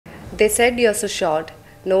They said you're so short,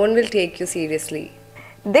 no one will take you seriously.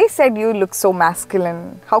 They said you look so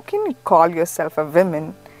masculine. How can you call yourself a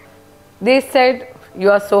woman? They said you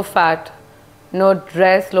are so fat. No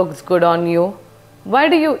dress looks good on you. Why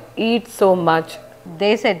do you eat so much?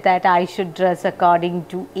 They said that I should dress according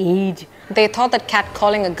to age. They thought that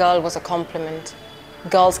catcalling a girl was a compliment.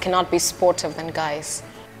 Girls cannot be sportive than guys.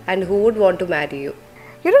 And who would want to marry you?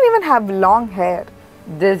 You don't even have long hair.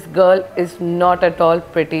 This girl is not at all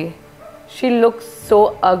pretty. She looks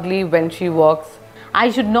so ugly when she walks. I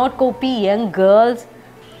should not copy young girls.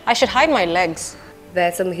 I should hide my legs.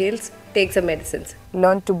 Wear some heels, take some medicines.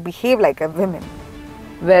 Learn to behave like a woman.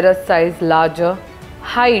 Wear a size larger.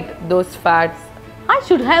 Hide those fats. I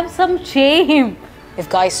should have some shame. If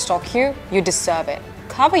guys stalk you, you deserve it.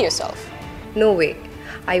 Cover yourself. No way.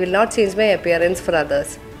 I will not change my appearance for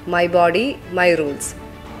others. My body, my rules.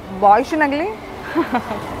 Boy ugly?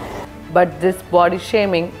 But this body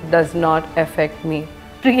shaming does not affect me.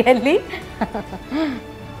 Really?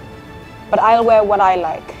 But I'll wear what I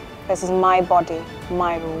like. This is my body,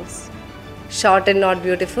 my rules. Short and not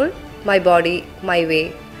beautiful, my body, my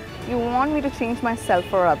way. You want me to change myself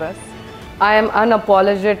for others? I am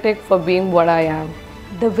unapologetic for being what I am.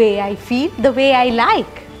 The way I feel, the way I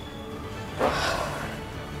like.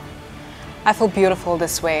 I feel beautiful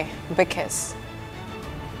this way because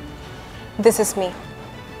this is me.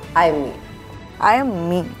 I am me. I am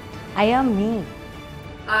me. I am me.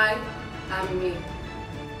 I am me.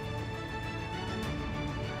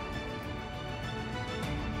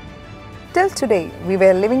 Till today, we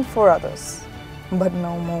were living for others, but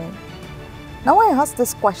no more. Now I ask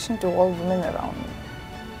this question to all women around me.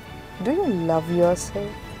 Do you love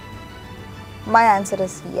yourself? My answer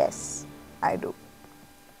is yes, I do.